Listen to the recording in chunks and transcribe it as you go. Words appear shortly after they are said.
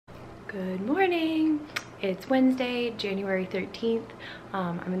Good morning. It's Wednesday, January 13th.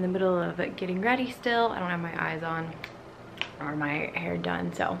 I'm in the middle of getting ready still. I don't have my eyes on or my hair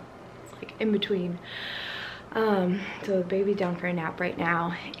done, so it's like in between. So the baby's down for a nap right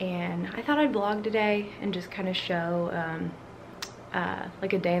now, and I thought I'd vlog today and just kind of show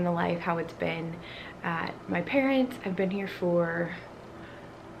like a day in the life, how it's been at my parents'. I've been here for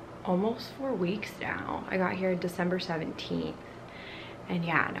almost 4 weeks now. I got here December 17th. And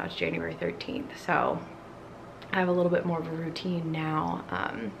yeah, now it's January 13th, so I have a little bit more of a routine now.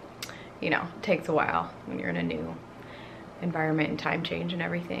 You know, it takes a while when you're in a new environment and time change and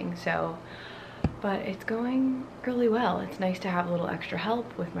everything, so, but it's going really well. It's nice to have a little extra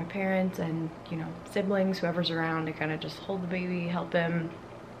help with my parents and, you know, siblings, whoever's around, to kind of just hold the baby, help him.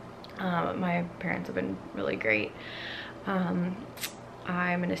 My parents have been really great.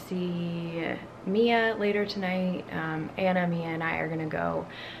 I'm gonna see Mia later tonight. Anna, Mia, and I are gonna go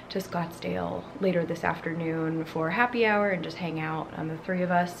to Scottsdale later this afternoon for happy hour and just hang out, the three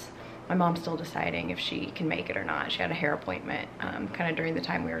of us. My mom's still deciding if she can make it or not. She had a hair appointment kind of during the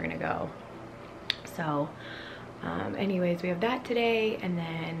time we were gonna go. So anyways, we have that today, and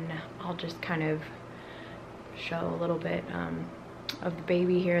then I'll just kind of show a little bit of the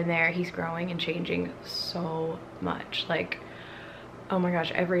baby here and there. He's growing and changing so much. Like, oh my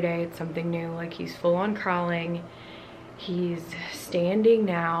gosh, every day it's something new. Like, he's full on crawling. He's standing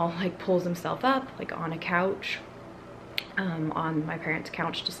now, like pulls himself up like on a couch, on my parents'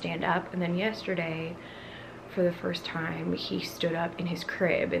 couch to stand up. And then yesterday, for the first time, he stood up in his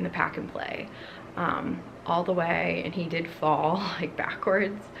crib in the pack and play all the way, and he did fall like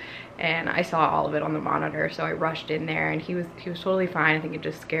backwards, and I saw all of it on the monitor, so I rushed in there, and he was totally fine. I think it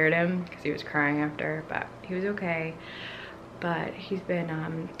just scared him because he was crying after, but he was okay. But he's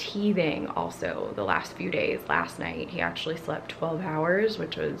been teething also the last few days. Last night he actually slept 12 hours,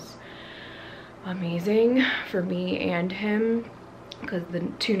 which was amazing for me and him, because the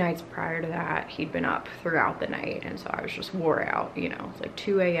 2 nights prior to that he'd been up throughout the night, and so I was just wore out, you know. It's like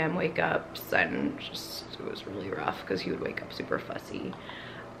 2 a.m. wake ups, and just, it was really rough because he would wake up super fussy.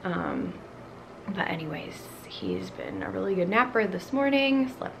 But anyways, he's been a really good napper this morning,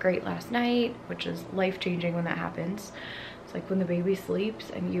 slept great last night, which is life-changing when that happens. It's like when the baby sleeps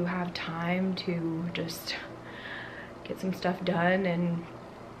and you have time to just get some stuff done, and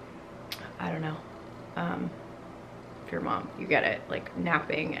I don't know, if you're a mom, you get it. Like,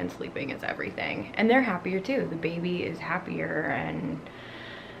 napping and sleeping is everything, and they're happier too. The baby is happier, and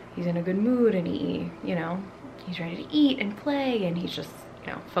he's in a good mood, and he, you know, he's ready to eat and play, and he's just,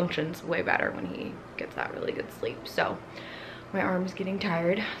 you know, functions way better when he gets that really good sleep. So my arm's getting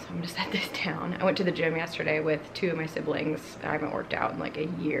tired, so I'm gonna set this down. I went to the gym yesterday with 2 of my siblings. I haven't worked out in like a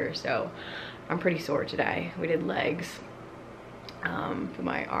year, so I'm pretty sore today. We did legs, but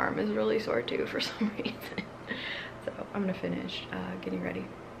my arm is really sore too for some reason. So I'm gonna finish getting ready.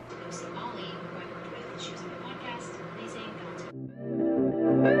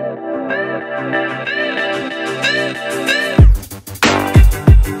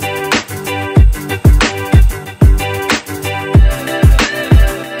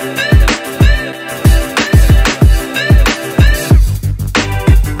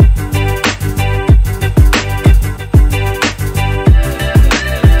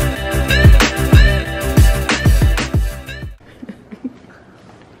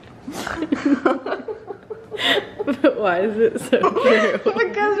 Why is it so true?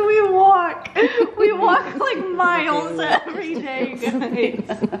 Because we walk like miles every day, guys.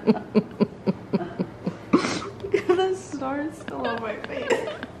 The star's still on my face.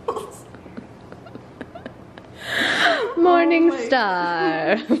 Morning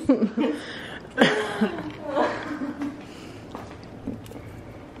star.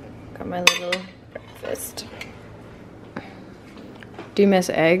 Got my little breakfast. Do you miss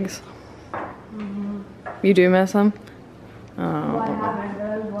eggs? Mm-hmm. You do miss them? Oh. Well, I haven't, but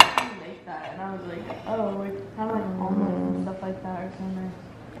I was watching you make that, and I was like, oh, like, kind of like almonds and stuff like that are so nice.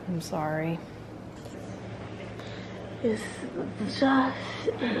 I'm sorry. It's just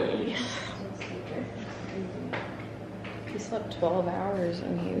nice. He slept 12 hours,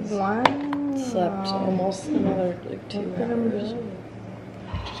 and he's slept almost another like 2 hours.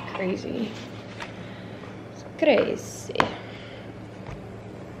 Which is crazy. It's crazy.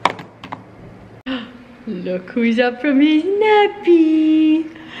 Look who's up from his nappy.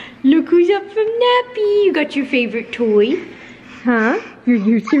 Look who's up from nappy. You got your favorite toy? Huh? Your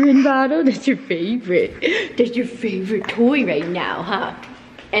Lutheran bottle? That's your favorite. That's your favorite toy right now, huh?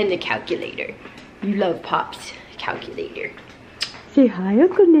 And the calculator. You love Pop's calculator. Say hi,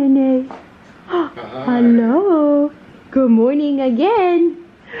 Uncle Nene. Hello. Good morning again.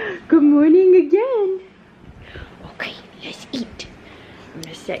 Good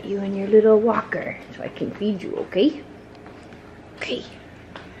set you in your little walker so I can feed you, okay? Okay.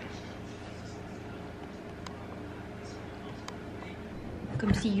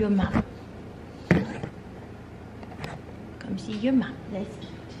 Come see your mom. Come see your mom. Let's eat.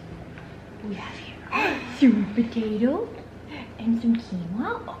 We have here some potato and some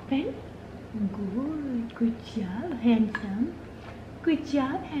quinoa. Open. Good. Good job, handsome. Good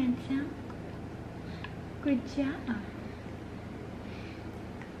job, handsome. Good job.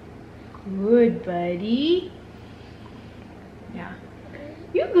 Good, buddy. Yeah.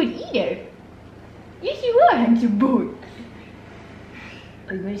 You're a good eater. Yes, you are, handsome boy.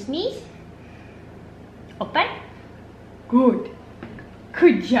 Are you gonna sneeze? Open. Good.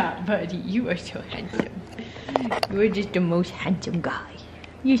 Good job, buddy. You are so handsome. You are just the most handsome guy.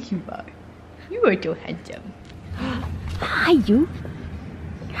 Yes, you are. You are so handsome. Hi, you.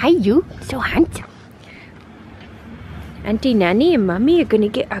 Hi, you. So handsome. Auntie Nanny and Mommy are gonna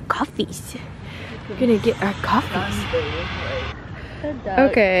get our coffees. We're gonna get our coffees.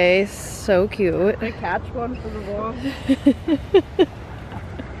 Okay, so cute. Can I catch one for the vlog?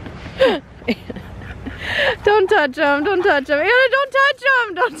 Don't touch them, don't touch them. Anna, don't touch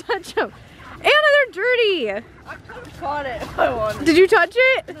them, don't touch them. Anna, they're dirty. I could have caught it if I wanted. Did you touch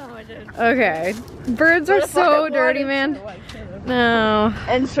it? No, I didn't. Okay. Birds are so dirty, man. No.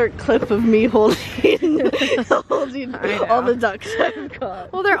 Insert clip of me holding all the ducks I've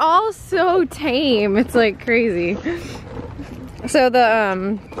caught. Well, they're all so tame. It's like crazy. So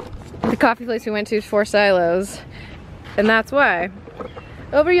the coffee place we went to is 4 silos, and that's why.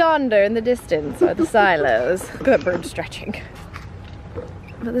 Over yonder in the distance are the silos. Look at that bird stretching.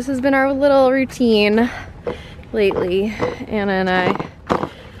 But this has been our little routine lately. Anna and I,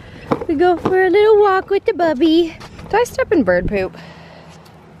 we go for a little walk with the bubby. Did I step in bird poop?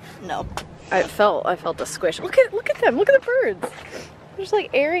 No. I felt a squish. Look at them. Look at the birds. They're just like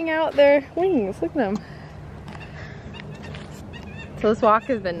airing out their wings. Look at them. So this walk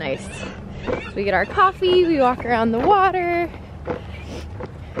has been nice. So we get our coffee, we walk around the water,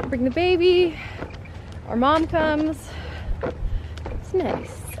 bring the baby, our mom comes. It's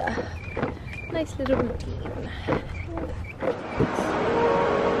nice. Nice little routine.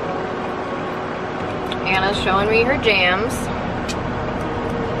 Anna's showing me her jams.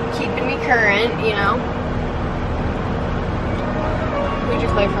 Keeping me current, you know. What did you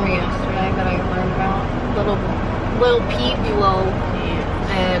play for me yesterday that I learned about? Little Peep, Low,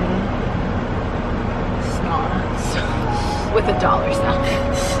 and Snot. With a dollar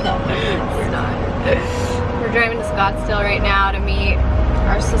sign. Snot. We're driving to Scottsdale right now to meet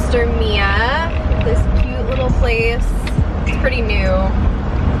our sister Mia. This cute little place. It's pretty new.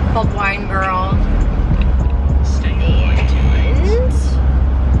 Called Wine Girl. And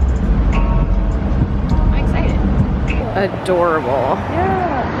I'm excited. Adorable.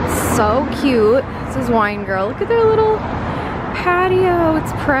 Yeah. So cute. This is Wine Girl. Look at their little patio.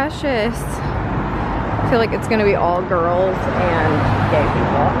 It's precious. I feel like it's gonna be all girls and gay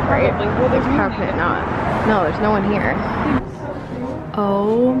people, right? How could it not? No, there's no one here.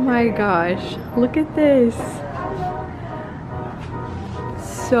 Oh my gosh. Look at this.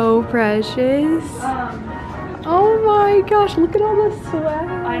 So precious. Oh my gosh, look at all the swag.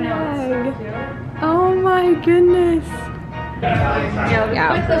 I know, it's so cute. Oh my goodness.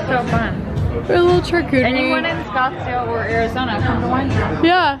 Yeah, this is so fun. For a little charcuterie. Anyone in Scottsdale or Arizona, come to Wine Girl.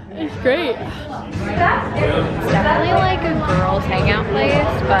 Yeah, it's great. It's definitely like a girls hangout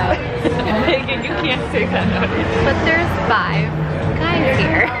place, but Megan, you can't say that. but there's 5 guys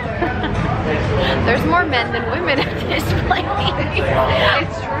here. There's more men than women at this place.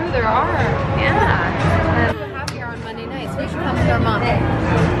 It's true, there are. Yeah. We're happy on Monday nights. We should come with our mom.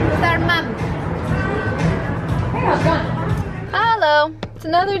 With our mom. Hello. It's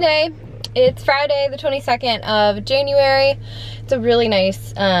another day. It's Friday the 22nd of January. It's a really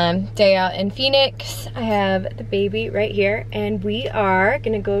nice day out in Phoenix. I have the baby right here and we are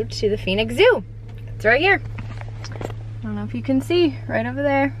gonna go to the Phoenix Zoo. It's right here. I don't know if you can see, right over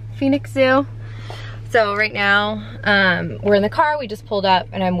there, Phoenix Zoo. So right now, we're in the car, we just pulled up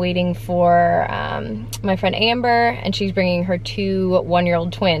and I'm waiting for my friend Amber, and she's bringing her 2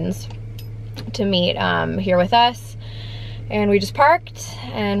 one-year-old twins to meet here with us. And we just parked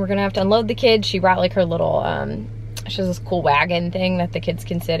and we're gonna have to unload the kids. She brought like her little, she has this cool wagon thing that the kids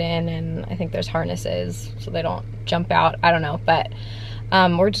can sit in, and I think there's harnesses so they don't jump out, I don't know, but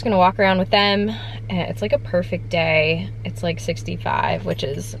we're just gonna walk around with them. And it's like a perfect day. It's like 65, which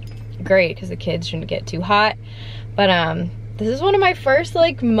is great because the kids shouldn't get too hot. But this is one of my first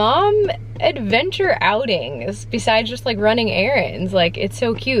like mom adventure outings besides just like running errands. Like, it's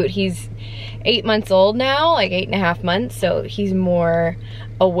so cute. He's 8 months old now, like 8.5 months, so he's more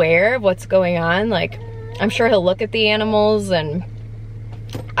aware of what's going on. Like, I'm sure he'll look at the animals, and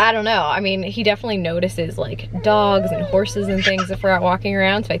I don't know. I mean, he definitely notices like dogs and horses and things if we're out walking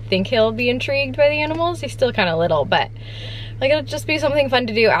around, so I think he'll be intrigued by the animals. He's still kind of little, but like, it'll just be something fun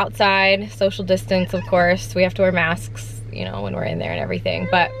to do outside. Social distance, of course. We have to wear masks, you know, when we're in there and everything,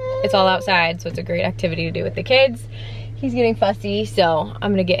 but it's all outside, so it's a great activity to do with the kids. He's getting fussy, so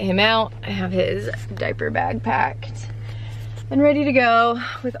I'm gonna get him out. I have his diaper bag packed and ready to go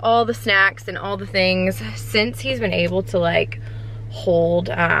with all the snacks and all the things. Since he's been able to like hold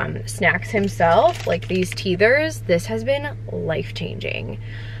snacks himself, like these teethers, this has been life-changing.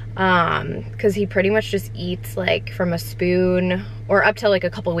 Because he pretty much just eats like from a spoon, or up till like a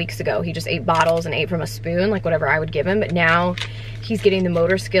couple weeks ago he just ate bottles and ate from a spoon, like whatever I would give him. But now he's getting the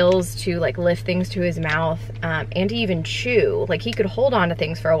motor skills to like lift things to his mouth, and to even chew. Like, he could hold on to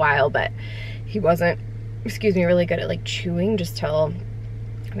things for a while, but he wasn't, excuse me, really good at like chewing just till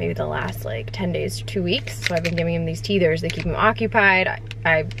maybe the last like 10 days to 2 weeks. So I've been giving him these teethers. They keep him occupied.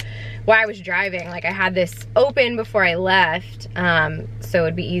 While I was driving, like, I had this open before I left, so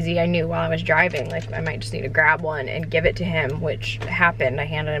it'd be easy. I knew while I was driving, like, I might just need to grab one and give it to him, which happened. I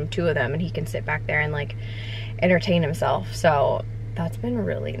handed him 2 of them, and he can sit back there and like entertain himself. So that's been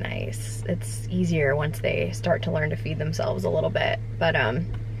really nice. It's easier once they start to learn to feed themselves a little bit. But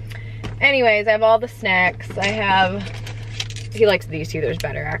anyways, I have all the snacks. He likes these teethers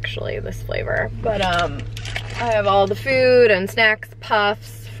better, actually, this flavor. But I have all the food and snacks,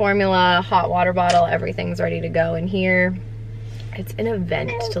 puffs, formula, hot water bottle, everything's ready to go in here. It's an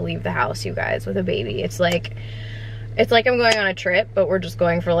event to leave the house, you guys, with a baby. It's like I'm going on a trip, but we're just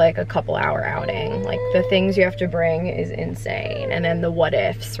going for like a couple hour outing. Like, the things you have to bring is insane. And then the what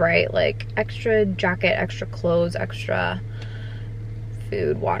ifs, right? Like, extra jacket, extra clothes, extra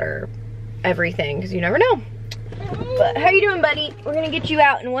food, water, everything, because you never know. But how you doing, buddy? We're gonna get you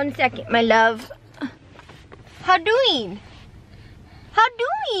out in 1 second, my love. How doing? How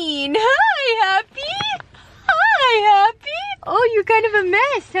doing? Hi, Happy. Hi, Happy. Oh, you're kind of a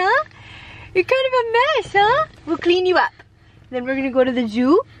mess, huh? You're kind of a mess, huh? We'll clean you up. Then we're gonna go to the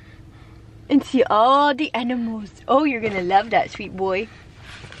zoo and see all the animals. Oh, you're gonna love that, sweet boy.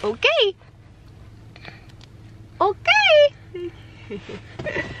 Okay. Okay.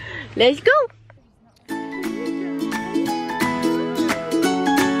 Let's go.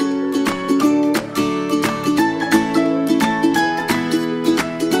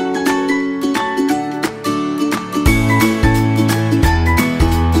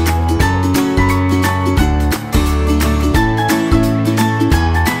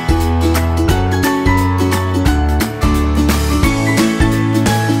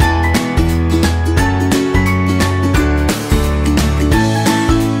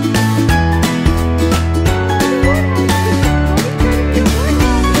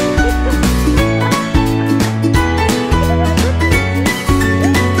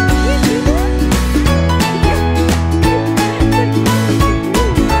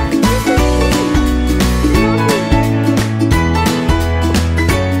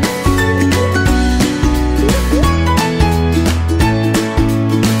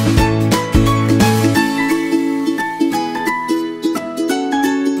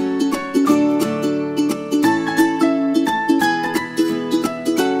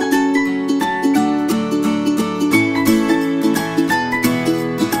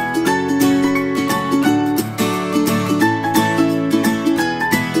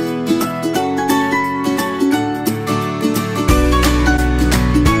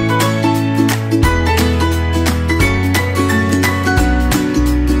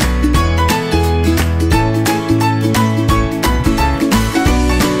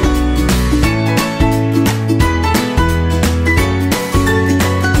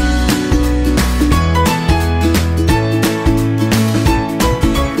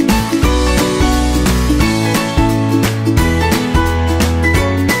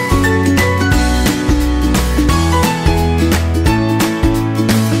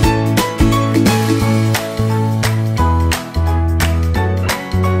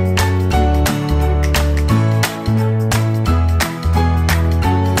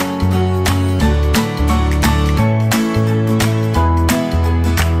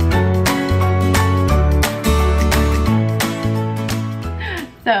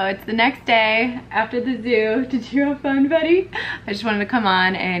 So it's the next day after the zoo. Did you have fun, buddy? I just wanted to come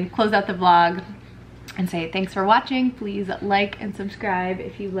on and close out the vlog and say thanks for watching. Please like and subscribe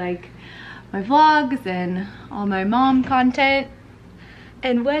if you like my vlogs and all my mom content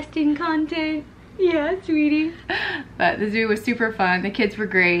and Weston content. Yeah, sweetie. But the zoo was super fun. The kids were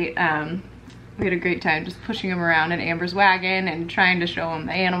great. We had a great time just pushing them around in Amber's wagon and trying to show them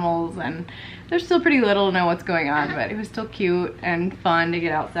the animals, and they're still pretty little to know what's going on, but it was still cute and fun to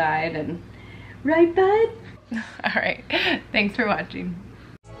get outside. And right, bud? All right, thanks for watching.